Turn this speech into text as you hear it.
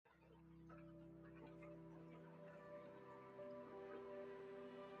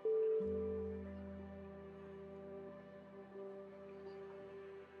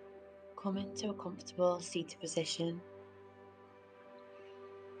Come into a comfortable seated position,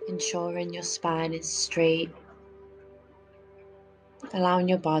 ensuring your spine is straight, allowing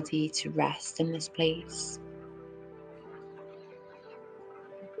your body to rest in this place,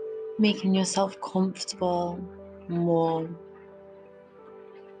 making yourself comfortable and warm.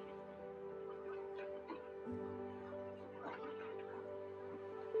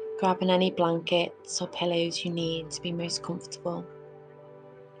 Grabbing any blankets or pillows you need to be most comfortable.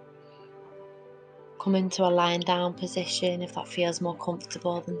 Come into a lying down position if that feels more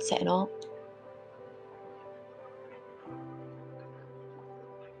comfortable than sitting up.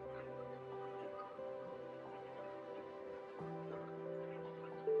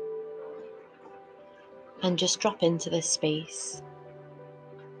 And just drop into this space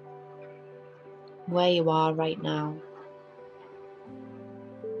where you are right now.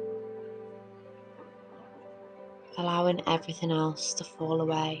 Allowing everything else to fall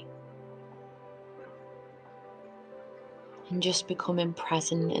away. And just becoming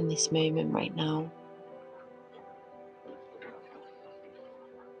present in this moment right now.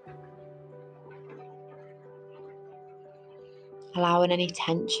 Allowing any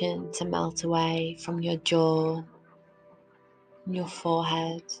tension to melt away from your jaw and your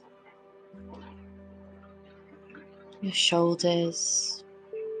forehead, your shoulders,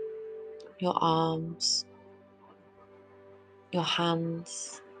 your arms, your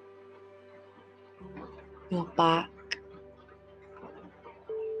hands, your back,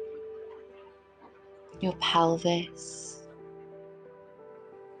 your pelvis,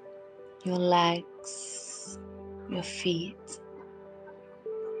 your legs, your feet,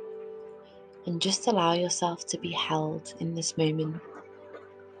 and just allow yourself to be held in this moment.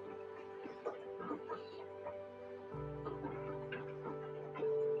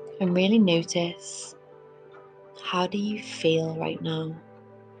 And really notice, how do you feel right now?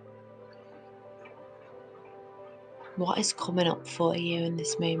 What is coming up for you in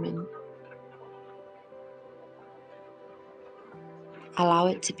this moment? Allow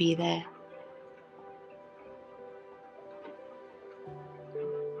it to be there.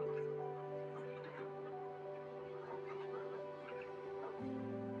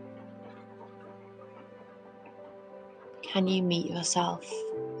 Can you meet yourself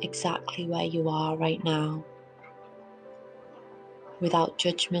exactly where you are right now, without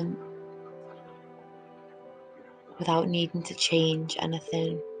judgment, without needing to change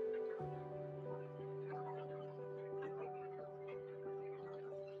anything?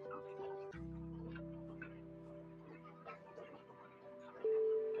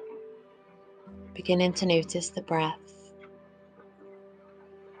 Beginning to notice the breath.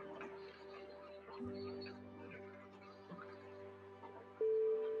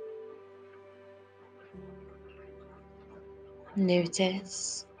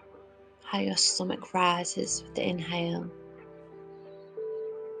 Notice how your stomach rises with the inhale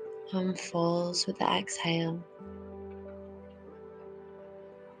and falls with the exhale.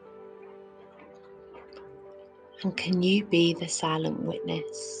 And can you be the silent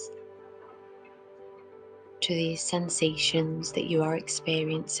witness to these sensations that you are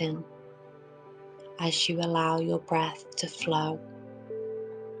experiencing as you allow your breath to flow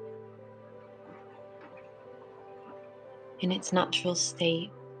in its natural state?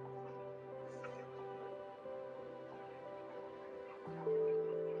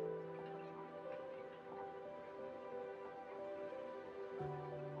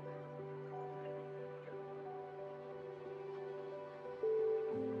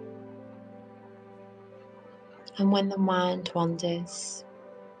 And when the mind wanders,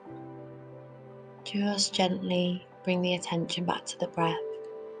 just gently bring the attention back to the breath.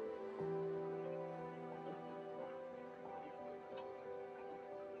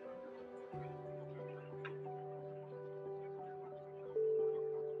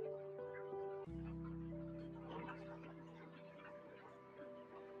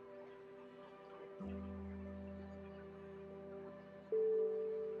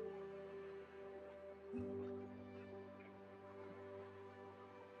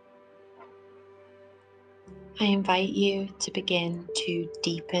 I invite you to begin to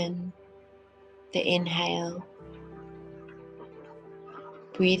deepen the inhale,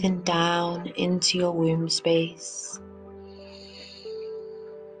 breathing down into your womb space,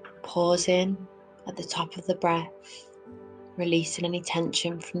 pausing at the top of the breath, releasing any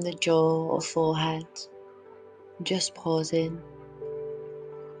tension from the jaw or forehead, just pausing,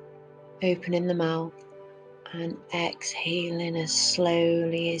 opening the mouth and exhaling as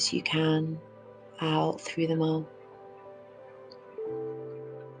slowly as you can out through the mouth.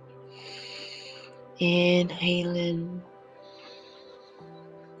 Inhaling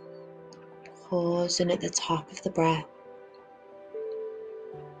Pausing at the top of the breath,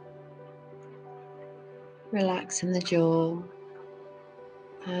 relaxing the jaw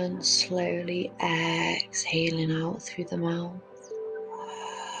and slowly exhaling out through the mouth.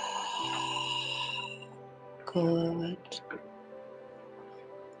 Good.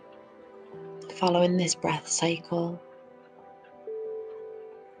 Following this breath cycle,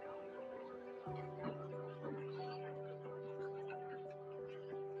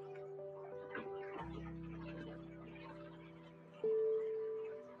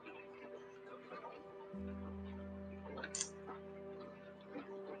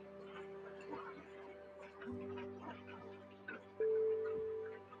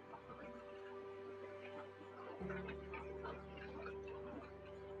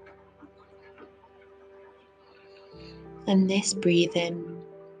 and this breathing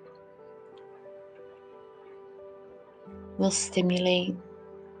will stimulate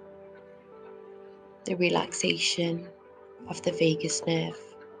the relaxation of the vagus nerve.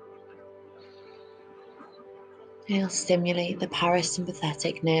 It'll stimulate the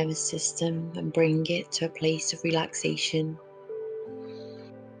parasympathetic nervous system and bring it to a place of relaxation.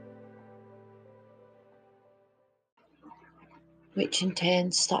 Which in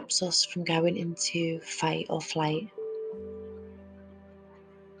turn stops us from going into fight or flight.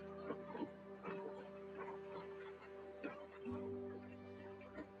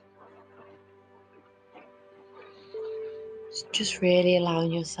 Just really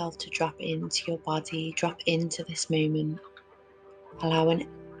allowing yourself to drop into your body, drop into this moment, allowing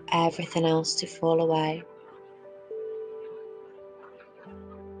everything else to fall away.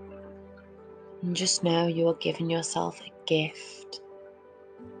 And just know you are giving yourself a gift.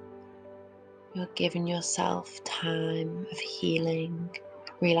 You're giving yourself time of healing,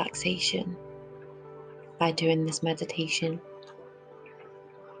 relaxation by doing this meditation.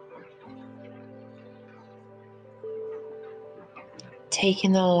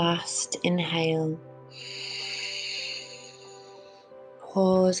 Taking the last inhale,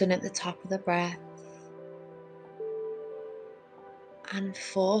 pausing at the top of the breath, and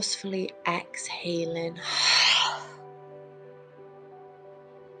forcefully exhaling.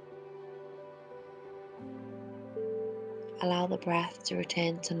 Allow the breath to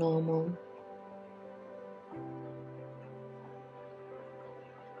return to normal.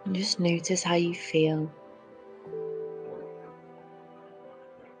 And just notice how you feel.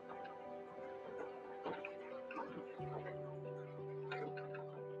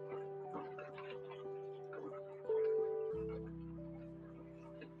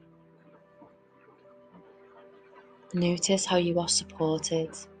 Notice how you are supported.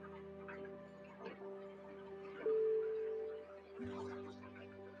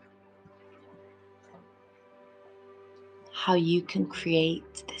 How you can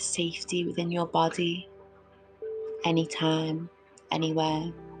create the safety within your body, anytime,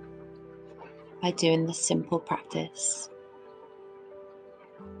 anywhere, by doing this simple practice.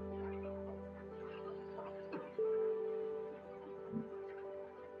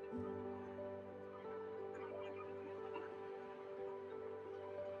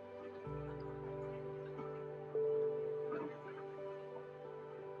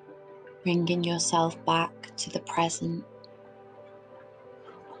 Bringing yourself back to the present.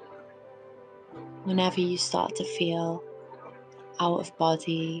 Whenever you start to feel out of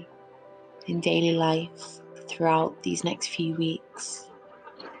body in daily life throughout these next few weeks,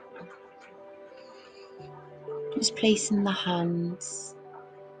 just placing the hands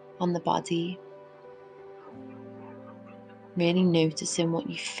on the body, really noticing what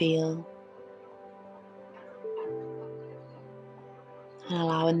you feel, and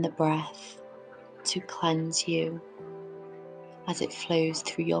allowing the breath to cleanse you as it flows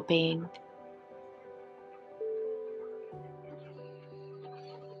through your being.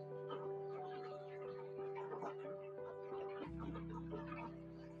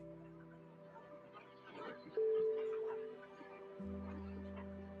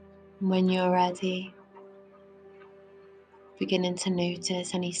 When you're ready, beginning to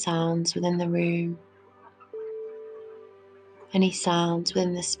notice any sounds within the room, any sounds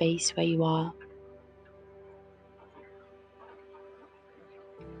within the space where you are.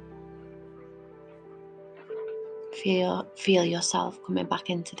 Feel yourself coming back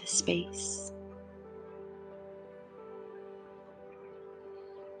into this space.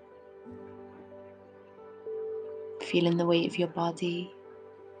 Feeling the weight of your body.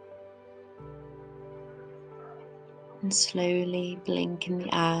 And slowly blinking the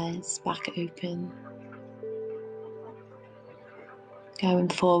eyes back open. Going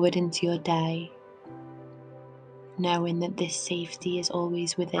forward into your day, knowing that this safety is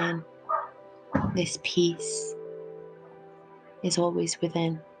always within. This peace is always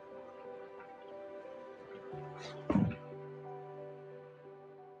within.